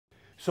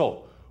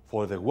So,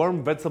 for the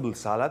warm vegetable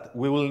salad,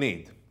 we will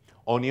need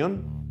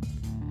onion,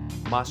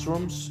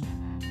 mushrooms,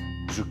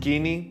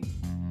 zucchini,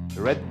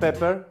 red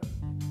pepper,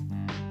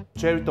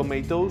 cherry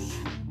tomatoes,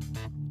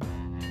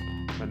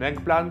 an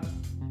eggplant,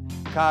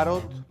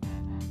 carrot,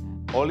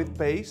 olive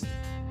paste,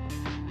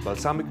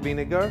 balsamic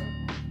vinegar,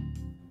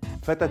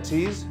 feta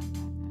cheese,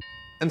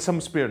 and some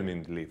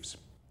spearmint leaves.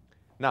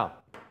 Now,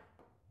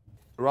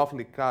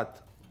 roughly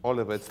cut all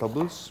the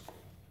vegetables.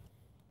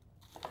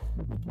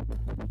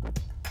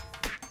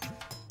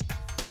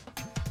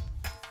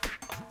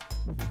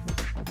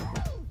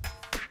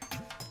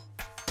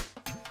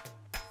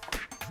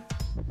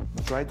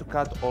 Try to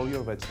cut all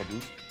your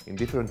vegetables in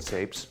different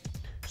shapes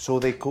so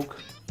they cook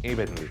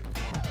evenly.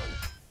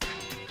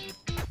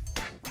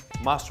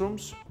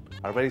 Mushrooms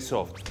are very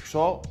soft,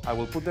 so I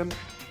will put them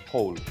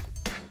whole.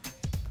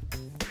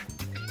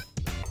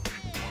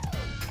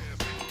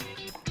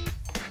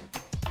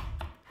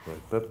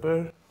 Red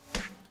pepper.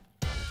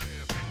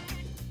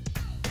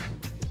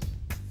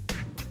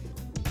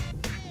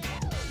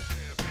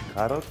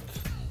 Carrot.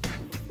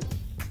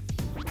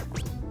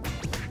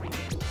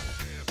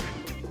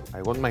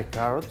 I want my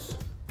carrots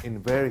in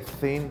very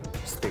thin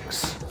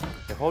sticks.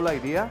 The whole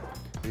idea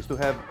is to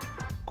have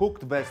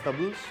cooked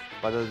vegetables,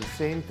 but at the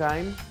same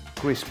time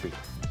crispy.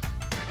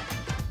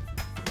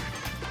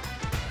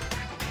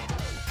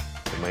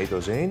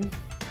 Tomatoes in.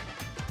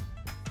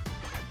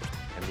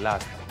 And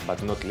last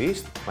but not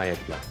least, my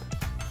eggplant.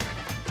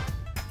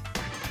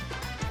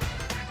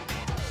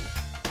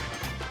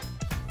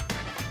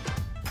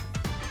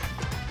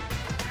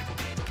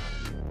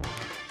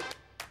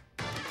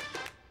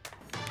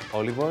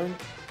 Olive oil,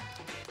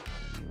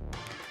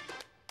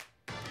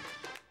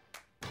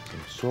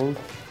 some salt,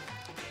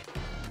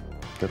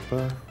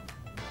 pepper,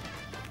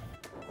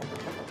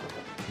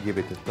 give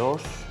it a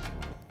toss,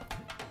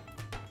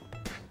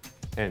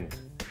 and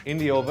in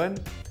the oven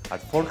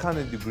at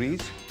 400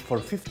 degrees for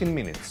 15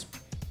 minutes.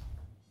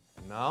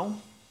 Now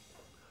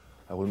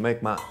I will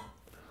make my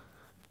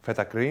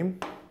feta cream.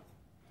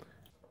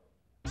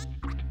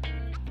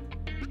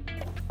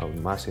 I will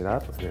mash it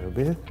up a little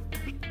bit.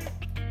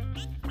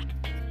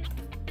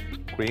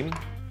 Cream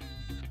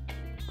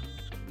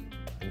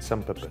and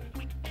some pepper.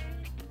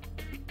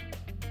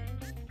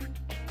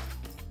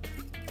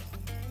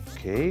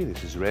 Okay,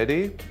 this is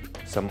ready.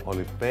 Some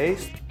olive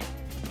paste,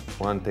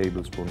 1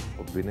 tablespoon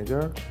of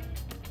vinegar,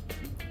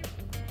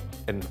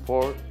 and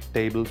 4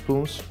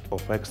 tablespoons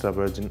of extra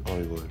virgin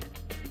olive oil.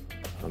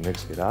 Now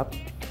mix it up.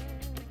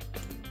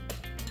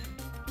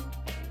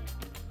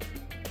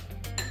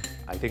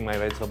 I think my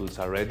vegetables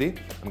are ready.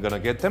 I'm gonna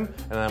get them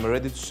and I'm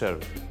ready to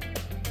serve.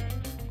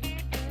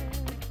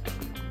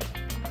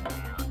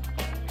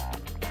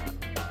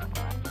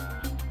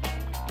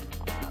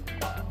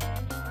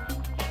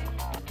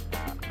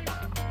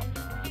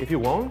 If you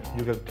want,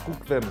 you can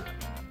cook them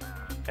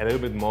a little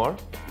bit more,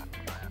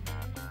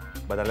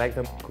 but I like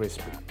them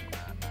crispy.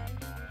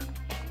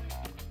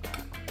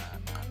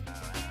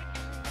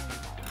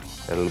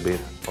 A little bit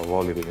of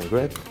olive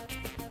vinaigrette,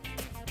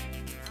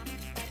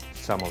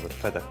 some of the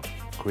feta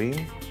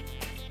cream,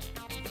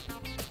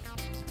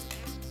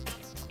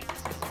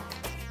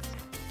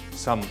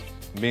 some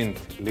mint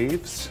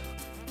leaves,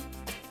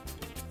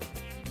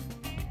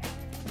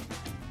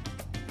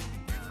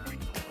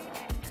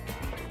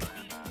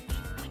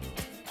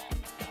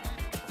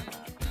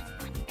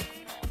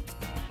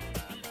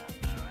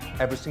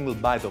 every single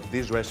bite of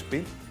this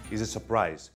recipe is a surprise.